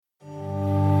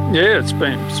Yeah, it's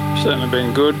certainly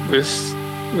been good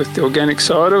with the organic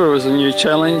side of it. It was a new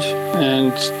challenge,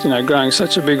 and growing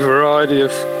such a big variety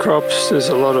of crops, there's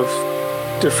a lot of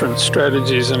different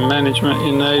strategies and management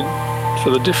you need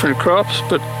for the different crops,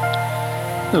 but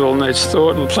it all needs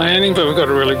thought and planning, but we've got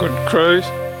a really good crew.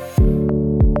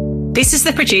 This is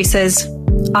The Producers.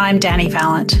 I'm Danny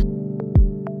Vallant.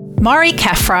 Maurie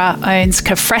Cafra owns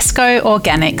Cafresco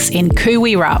Organics in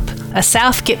Coowirup, a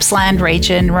South Gippsland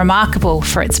region remarkable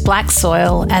for its black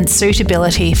soil and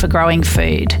suitability for growing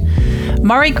food.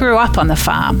 Maurie grew up on the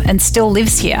farm and still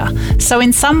lives here, so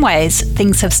in some ways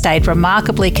things have stayed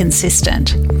remarkably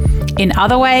consistent. In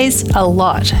other ways, a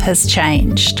lot has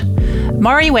changed.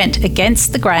 Maurie went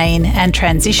against the grain and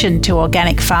transitioned to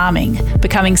organic farming,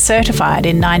 becoming certified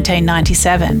in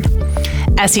 1997.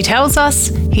 As he tells us,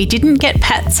 he didn't get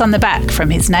pats on the back from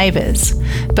his neighbours,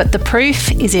 but the proof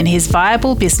is in his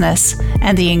viable business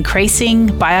and the increasing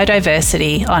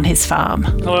biodiversity on his farm.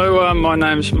 Hello, my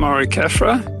name's Maurie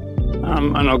Cafra.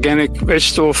 I'm an organic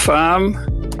vegetable farm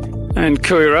in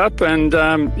Coowirup, and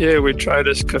we trade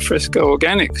as Cafresco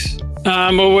Organics.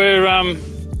 We're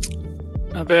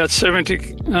about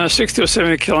 60 or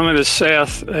 70 kilometres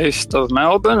south-east of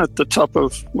Melbourne at the top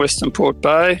of Western Port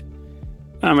Bay.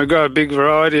 We grow a big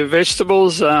variety of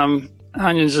vegetables.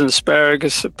 Onions and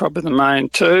asparagus are probably the main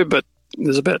two, but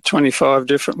there's about 25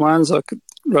 different ones. I could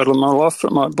rattle them all off,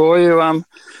 but it might bore you.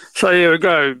 We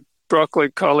grow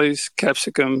broccoli, collies,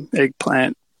 capsicum,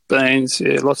 eggplant, beans,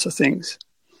 lots of things.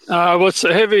 It's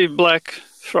a heavy black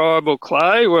friable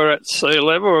clay. We're at sea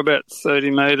level. We're about 30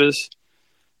 metres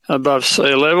above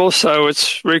sea level, so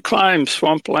it's reclaimed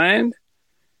swampland.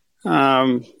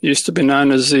 Used to be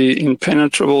known as the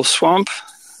impenetrable swamp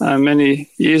many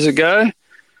years ago.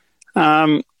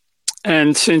 And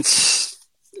since,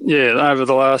 over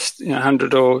the last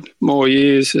 100 or more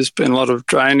years, there's been a lot of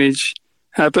drainage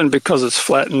happen because it's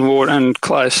flat and water and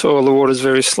clay soil. The water's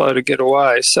very slow to get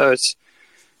away. So it's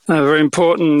very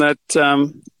important that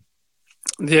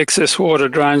the excess water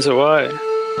drains away.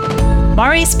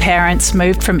 Maurie's parents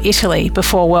moved from Italy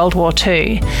before World War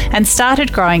II and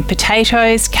started growing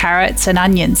potatoes, carrots and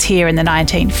onions here in the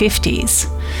 1950s.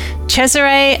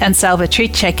 Cesare and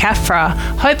Salvatrice Cafra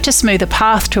hoped to smooth a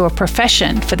path to a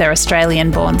profession for their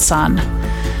Australian-born son.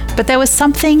 But there was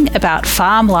something about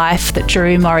farm life that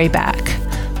drew Maurie back.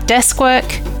 Desk work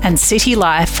and city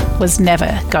life was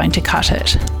never going to cut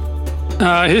it.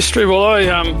 History,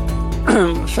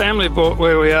 family bought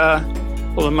where we are.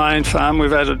 Well, the main farm,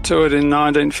 we've added to it in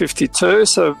 1952.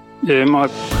 So, my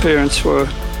parents were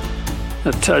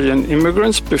Italian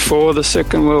immigrants before the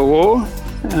Second World War.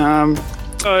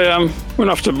 I went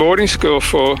off to boarding school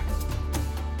for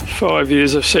 5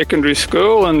 years of secondary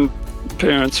school, and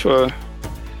parents were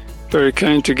very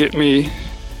keen to get me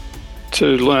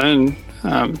to learn,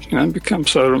 become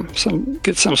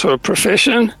get some sort of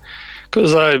profession,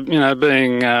 because they,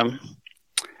 being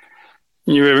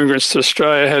new immigrants to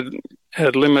Australia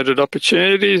had limited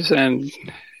opportunities and,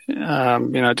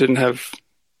 didn't have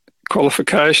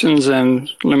qualifications and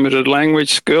limited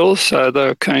language skills. So they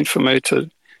were keen for me to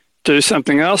do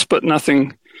something else, but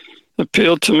nothing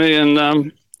appealed to me.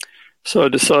 And so I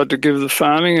decided to give the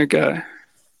farming a go.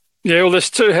 Yeah, well, there's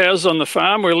two houses on the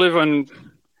farm. We live in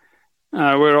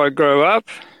where I grew up.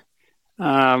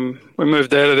 We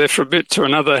moved out of there for a bit to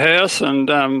another house, and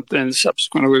then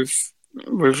subsequently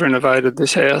we've renovated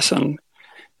this house, and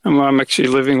I'm actually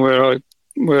living where I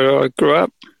grew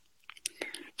up.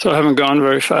 So I haven't gone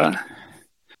very far.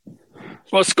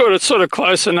 Well, it's good. It's sort of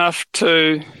close enough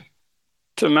to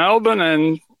Melbourne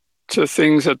and to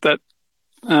things that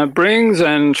brings,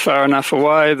 and far enough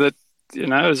away that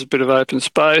there's a bit of open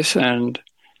space, and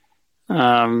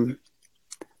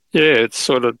it's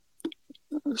sort of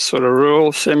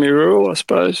rural, semi-rural, I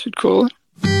suppose you'd call it.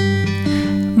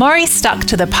 Maurie stuck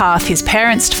to the path his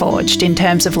parents forged in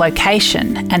terms of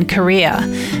location and career,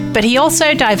 but he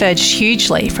also diverged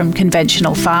hugely from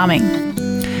conventional farming.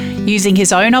 Using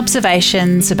his own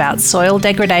observations about soil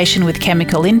degradation with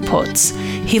chemical inputs,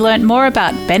 he learnt more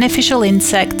about beneficial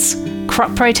insects,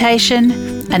 crop rotation,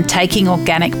 and taking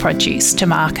organic produce to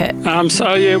market.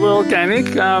 We're organic.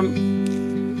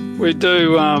 We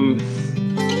do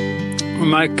we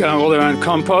make all our own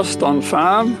compost on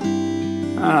farm.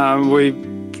 We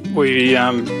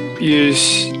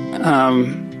use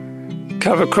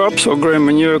cover crops or green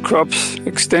manure crops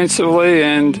extensively,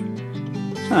 and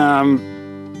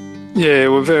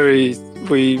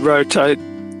we rotate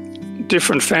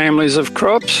different families of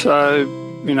crops. So,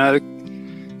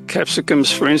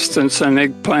 capsicums, for instance, and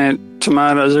eggplant,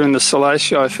 tomatoes are in the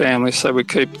Solatiae family, so we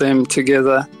keep them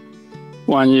together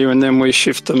 1 year and then we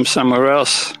shift them somewhere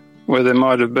else where there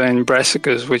might have been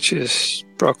brassicas, which is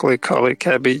broccoli, collie,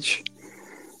 cabbage.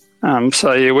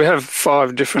 So yeah, we have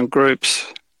 5 different groups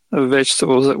of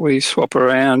vegetables that we swap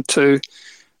around to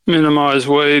minimise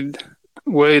weed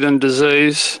and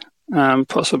disease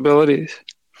possibilities.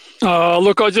 Oh,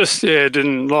 look, I just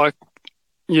didn't like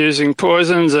using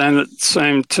poisons, and it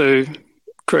seemed to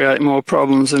create more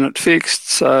problems than it fixed.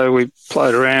 So we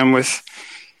played around with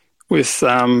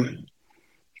growing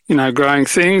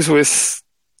things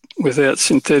without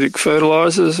synthetic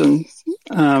fertilisers, and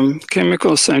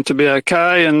chemicals seemed to be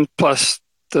okay. And plus,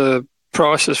 the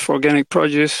prices for organic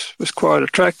produce was quite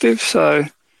attractive, so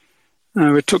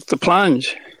we took the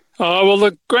plunge. Oh well,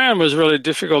 the ground was really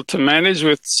difficult to manage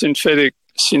with synthetic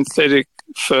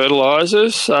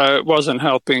fertilisers, so it wasn't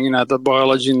helping, the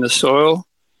biology in the soil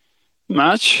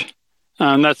much.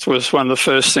 And that was one of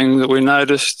the first things that we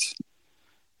noticed.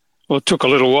 Well, it took a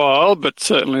little while, but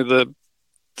certainly the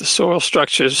soil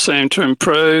structure seemed to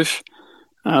improve.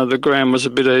 The ground was a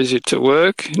bit easier to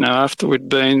work, after we'd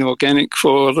been organic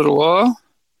for a little while.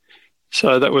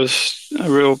 So that was a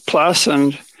real plus,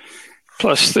 and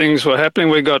plus things were happening.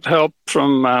 We got help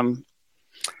from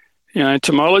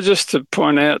entomologists to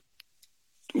point out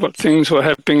what things were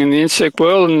happening in the insect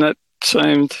world, and that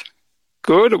seemed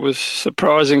good. It was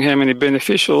surprising how many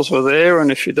beneficials were there,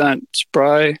 and if you don't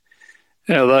spray,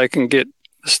 how they can get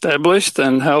established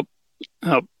and help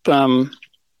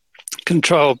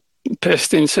control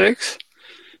pest insects.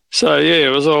 So yeah,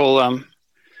 it was all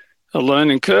a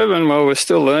learning curve, and while we're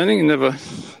still learning, you never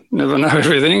know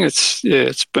everything.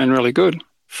 It's been really good.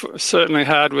 Certainly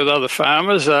hard with other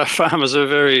farmers. Farmers are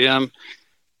very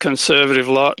conservative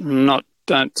lot and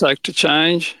don't take to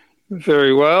change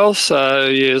very well. So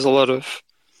yeah, there's a lot of.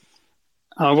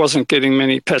 I wasn't getting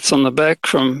many pats on the back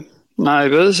from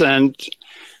neighbours and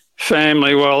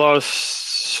family while I was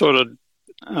sort of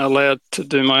allowed to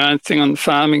do my own thing on the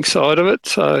farming side of it,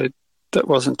 so that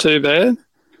wasn't too bad.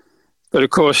 But of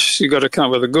course, you got to come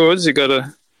up with the goods. You got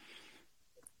to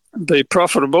be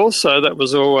profitable. So that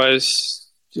was always,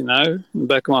 in the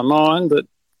back of my mind, that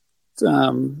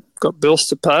got bills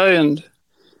to pay and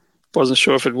wasn't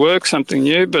sure if it'd work, something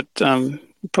new, but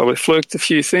probably fluked a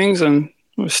few things and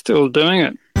we're still doing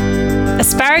it.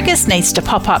 Asparagus needs to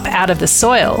pop up out of the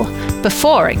soil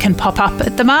before it can pop up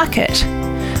at the market.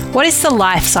 What is the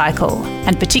life cycle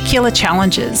and particular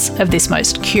challenges of this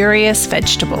most curious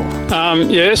vegetable?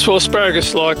 Yes, well,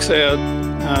 asparagus likes our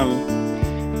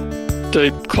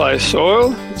deep clay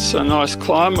soil. It's a nice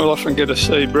climate. We'll often get a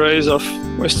sea breeze off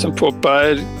Western Port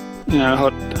Bay,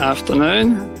 hot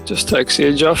afternoon. Just takes the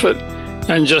edge off it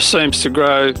and just seems to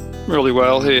grow really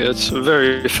well here. It's a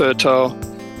very fertile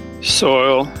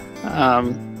soil.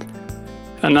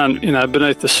 And then,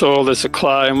 beneath the soil there's a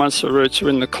clay, and once the roots are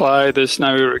in the clay, there's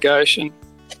no irrigation,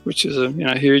 which is a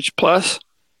huge plus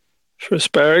for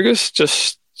asparagus.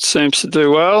 Just seems to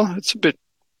do well. It's a bit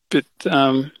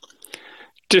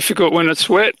difficult when it's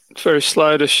wet. It's very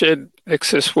slow to shed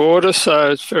excess water, so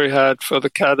it's very hard for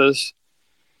the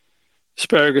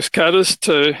asparagus cutters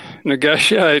to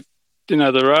negotiate,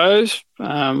 the rows.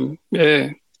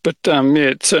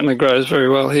 It certainly grows very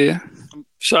well here.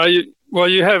 So you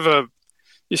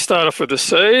start off with a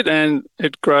seed and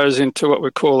it grows into what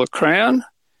we call a crown.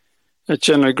 It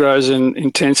generally grows in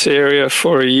intense area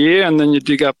for a year, and then you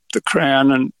dig up the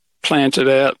crown and plant it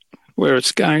out where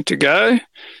it's going to go,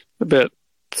 about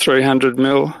 300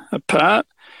 mil apart.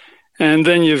 And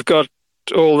then you've got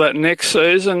all that next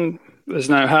season, there's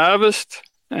no harvest,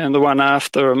 and the one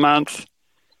after a month,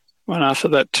 one after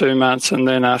that 2 months, and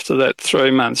then after that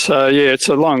 3 months. So yeah, it's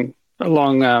a long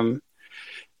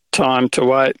time to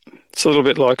wait. It's a little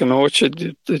bit like an orchard.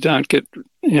 You don't get,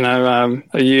 a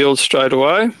yield straight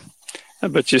away,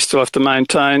 but you still have to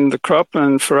maintain the crop.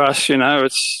 And for us,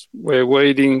 we're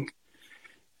weeding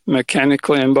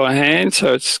mechanically and by hand,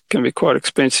 so it can be quite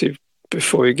expensive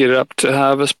before you get up to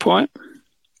harvest point.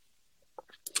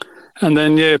 And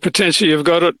then, potentially you've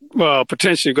got it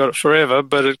forever,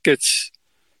 but it gets,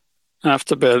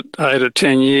 after about 8 or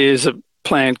 10 years, a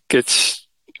plant gets,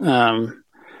 the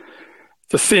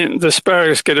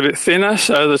asparagus get a bit thinner,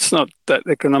 so that's not that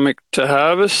economic to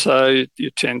harvest. So you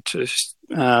tend to,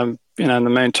 in the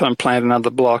meantime, plant another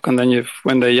block, and then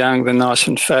when they're young, they're nice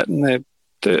and fat, and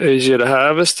they're easier to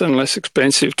harvest and less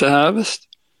expensive to harvest.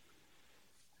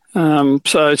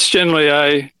 So it's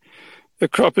generally the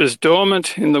crop is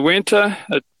dormant in the winter.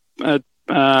 It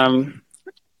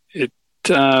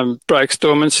breaks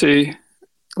dormancy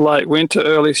late winter,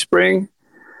 early spring,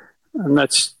 and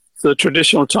that's the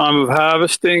traditional time of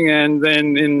harvesting. And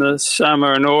then in the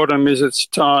summer and autumn is its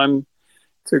time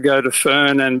to go to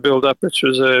fern and build up its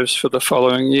reserves for the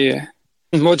following year.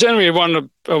 Well, generally you want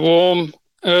a warm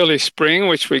early spring,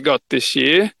 which we got this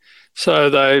year. So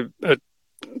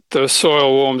the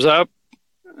soil warms up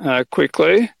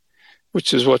quickly,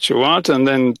 which is what you want, and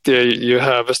then your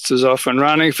harvest is off and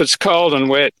running. If it's cold and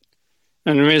wet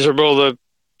and miserable, the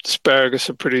asparagus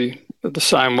are pretty the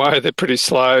same way. They're pretty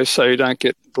slow, so you don't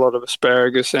get a lot of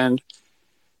asparagus, and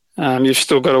you've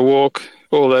still got to walk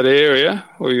all that area,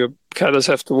 or your cutters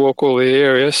have to walk all the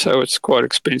area, so it's quite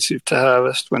expensive to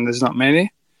harvest when there's not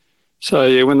many. So,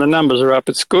 yeah, when the numbers are up,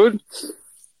 it's good.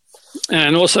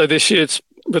 And also this year, it's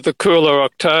with the cooler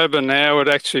October now, it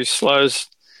actually slows.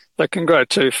 They can grow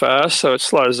too fast, so it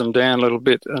slows them down a little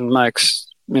bit and makes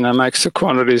the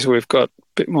quantities we've got a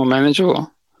bit more manageable.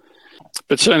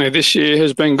 But certainly this year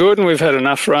has been good, and we've had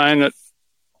enough rain at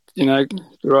the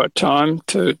right time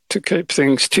to keep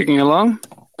things ticking along.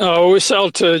 We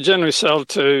generally sell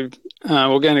to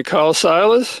organic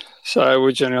wholesalers, so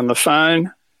we're generally on the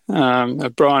phone.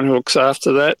 Brian, who looks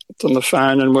after that, is on the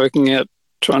phone and working out,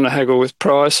 trying to haggle with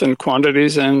price and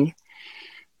quantities, and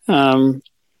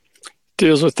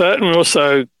deals with that. And we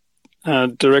also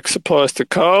direct supplies to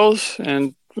Coles,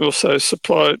 and we also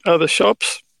supply other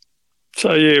shops.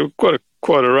 So yeah, we've got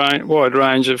quite a wide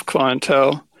range of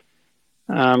clientele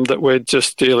that we're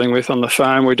just dealing with on the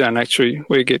phone. We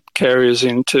get carriers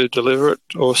in to deliver it,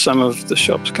 or some of the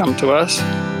shops come to us.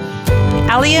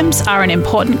 Alliums are an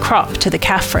important crop to the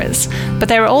Cafras, but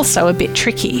they're also a bit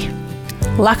tricky.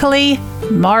 Luckily,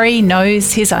 Maurie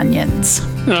knows his onions.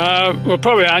 Well,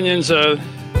 probably onions are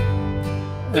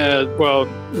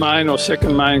main or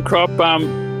second main crop.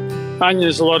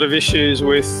 Onions, a lot of issues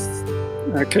with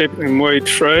keeping them weed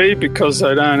free because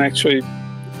they don't actually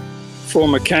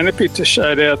form a canopy to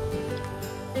shade out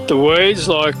the weeds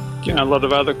like a lot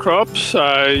of other crops.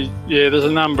 So yeah, there's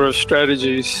a number of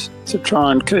strategies to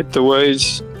try and keep the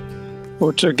weeds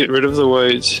or to get rid of the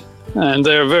weeds. And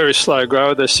they're a very slow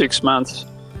grower. They're 6 months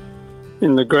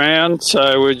in the ground.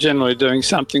 So we're generally doing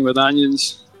something with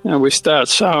onions. And we start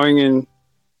sowing in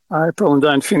April and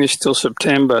don't finish till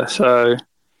September.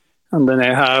 And then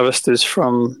our harvest is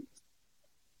from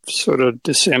sort of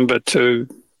December to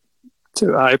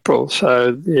April.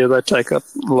 So yeah, they take up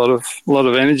a lot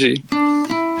of energy.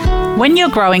 When you're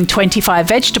growing 25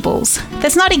 vegetables,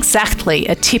 there's not exactly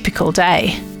a typical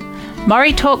day.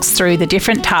 Maurie talks through the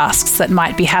different tasks that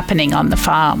might be happening on the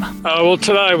farm. Well,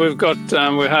 today we're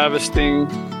harvesting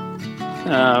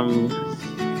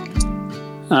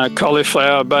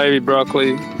cauliflower, baby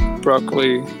broccoli,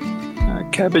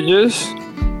 cabbages,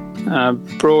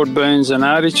 broad beans and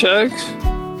artichokes.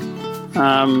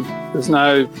 There's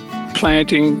no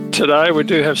planting today. We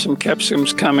do have some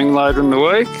capsicums coming later in the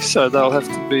week, so they'll have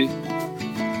to be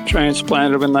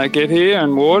transplanted when they get here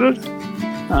and watered.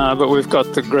 But we've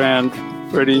got the ground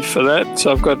ready for that.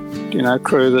 So I've got a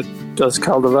crew that does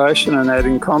cultivation and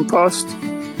adding compost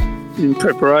in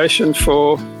preparation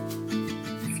for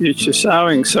future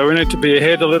sowing. So we need to be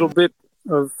ahead a little bit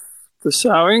of the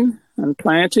sowing and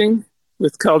planting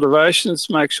with cultivations,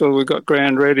 make sure we've got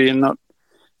ground ready and not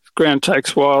ground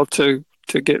takes a while to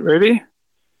get ready.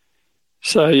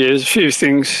 So yeah, there's a few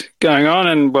things going on,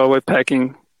 and we're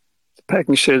packing. The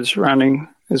packing shed's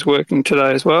is working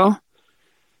today as well.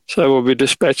 So we'll be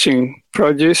dispatching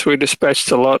produce. We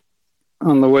dispatched a lot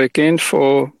on the weekend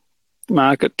for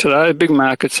market today. Big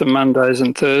markets are Mondays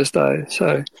and Thursdays.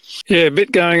 So yeah, a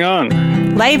bit going on.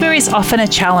 Labour is often a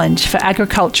challenge for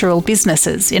agricultural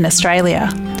businesses in Australia.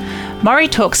 Maurie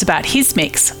talks about his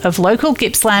mix of local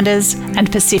Gippslanders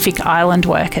and Pacific Island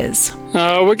workers.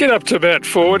 We get up to about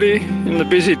 40 in the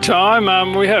busy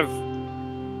time. We have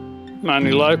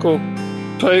mainly local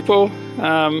people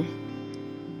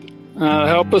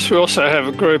help us. We also have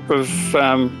a group of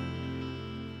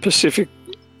Pacific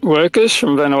workers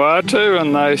from Vanuatu,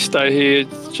 and they stay here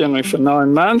generally for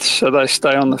 9 months, so they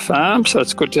stay on the farm. So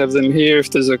it's good to have them here. If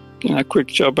there's a quick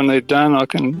job I need done, I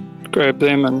can grab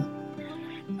them and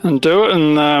do it.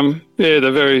 And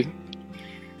they're very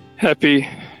happy,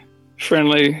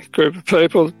 friendly group of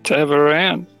people to have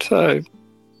around. So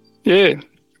yeah,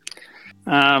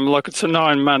 it's a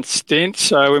 9-month stint,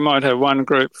 so we might have one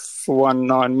group for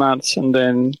 9 months, and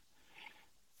then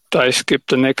they skip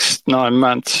the next 9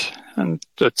 months, and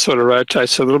that sort of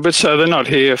rotates a little bit. So they're not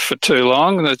here for too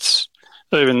long. That's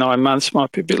even 9 months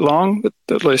might be a bit long, but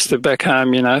at least they're back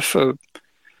home, for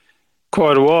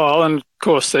quite a while. And of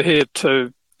course, they're here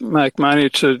to make money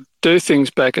to do things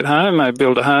back at home, maybe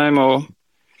build a home or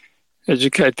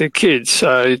educate their kids.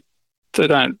 So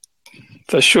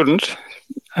they shouldn't.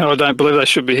 I don't believe they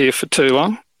should be here for too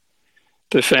long.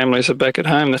 Their families are back at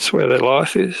home. That's where their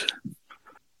life is.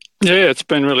 Yeah, it's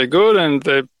been really good, and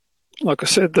like I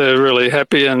said, they're really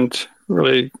happy and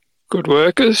really good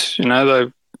workers.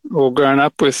 They've all grown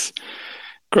up with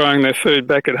growing their food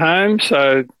back at home.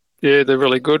 So, yeah, they're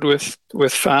really good with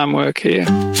farm work here.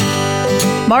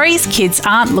 Maurie's kids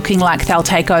aren't looking like they'll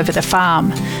take over the farm,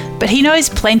 but he knows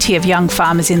plenty of young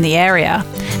farmers in the area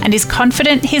and is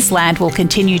confident his land will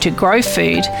continue to grow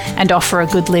food and offer a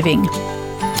good living.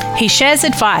 He shares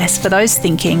advice for those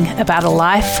thinking about a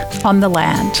life on the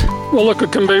land. Well, look,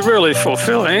 it can be really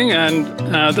fulfilling, and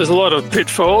there's a lot of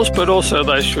pitfalls, but also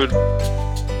they should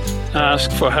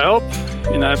ask for help.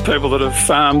 People that have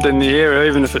farmed in the area,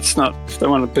 even if they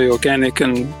want to be organic,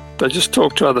 and they just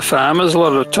talk to other farmers. A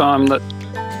lot of the time that,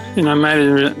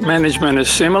 management is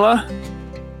similar,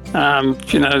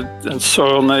 and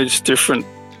soil needs different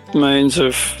means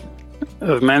of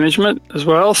management as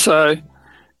well. So,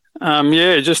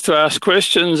 just to ask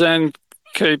questions and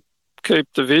keep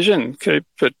the vision, keep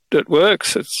it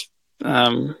works. It's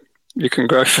you can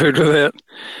grow food without,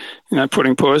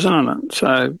 putting poison on it.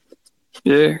 So,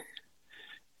 yeah,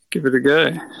 give it a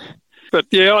go. But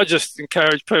yeah, I just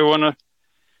encourage people want to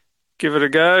give it a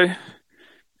go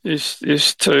is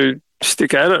to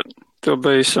stick at it. There'll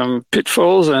be some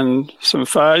pitfalls and some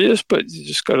failures, but you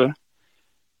just got to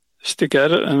stick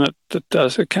at it, and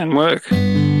it can work.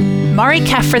 Maurie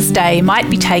Cafra's day might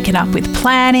be taken up with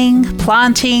planning,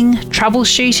 planting,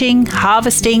 troubleshooting,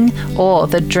 harvesting, or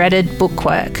the dreaded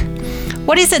bookwork.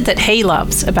 What is it that he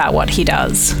loves about what he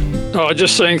does?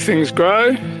 Just seeing things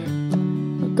grow. I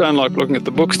don't like looking at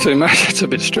the books too much. It's a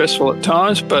bit stressful at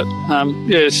times, but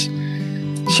yes,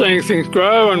 seeing things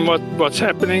grow and what's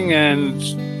happening, and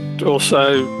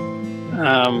also,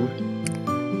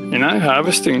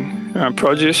 harvesting our own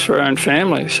produce for our own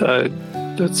family. So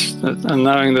and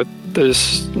knowing that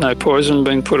there's no poison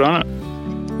being put on it.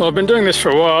 Well, I've been doing this for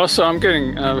a while, so I'm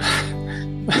getting a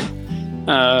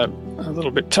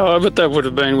little bit tired, but that would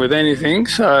have been with anything.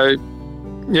 So,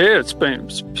 yeah, it's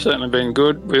certainly been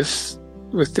good with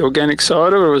the organic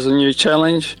side of it. It was a new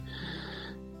challenge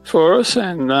for us,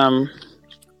 and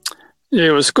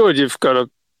it was good. You've got to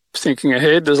thinking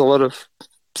ahead. There's a lot of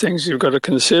things you've got to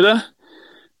consider,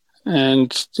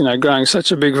 and growing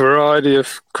such a big variety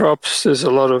of crops, there's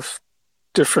a lot of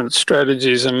different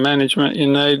strategies and management you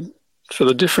need for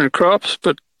the different crops,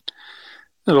 but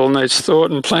it all needs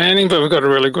thought and planning. But we've got a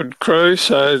really good crew,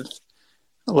 so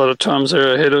a lot of times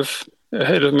they're ahead of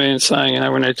me and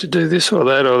saying, we need to do this or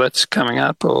that, or that's coming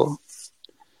up, or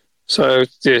so.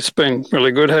 Yeah, it's been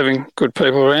really good having good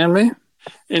people around me.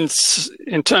 In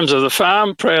terms of the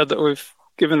farm, proud that we've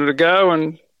given it a go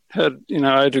and had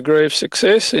a degree of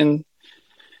success in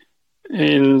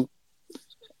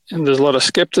and there's a lot of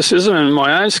scepticism, and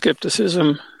my own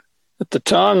scepticism at the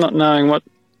time, not knowing what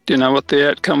the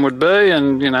outcome would be,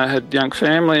 and had young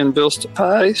family and bills to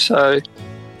pay. So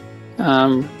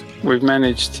we've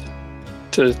managed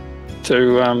to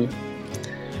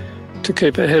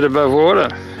keep our head above water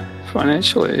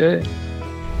financially. Yeah.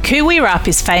 Coowirup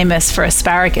is famous for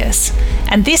asparagus,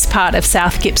 and this part of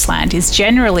South Gippsland is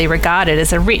generally regarded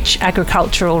as a rich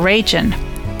agricultural region.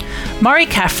 Maurie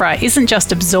Cafra isn't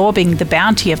just absorbing the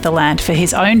bounty of the land for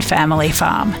his own family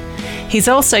farm. He's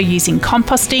also using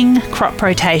composting, crop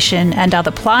rotation, and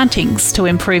other plantings to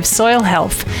improve soil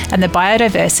health and the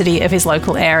biodiversity of his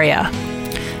local area.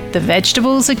 The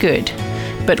vegetables are good,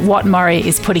 but what Maurie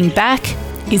is putting back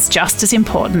is just as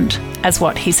important as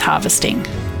what he's harvesting.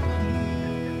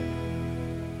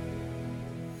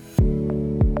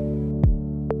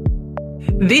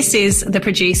 This is The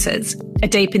Producers, a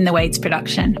Deep in the Weeds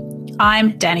production.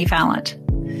 I'm Dani Valent.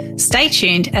 Stay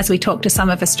tuned as we talk to some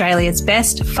of Australia's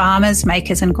best farmers,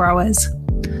 makers and growers.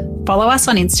 Follow us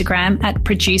on Instagram at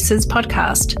Producers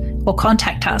Podcast or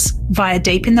contact us via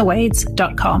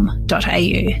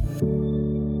deepintheweeds.com.au.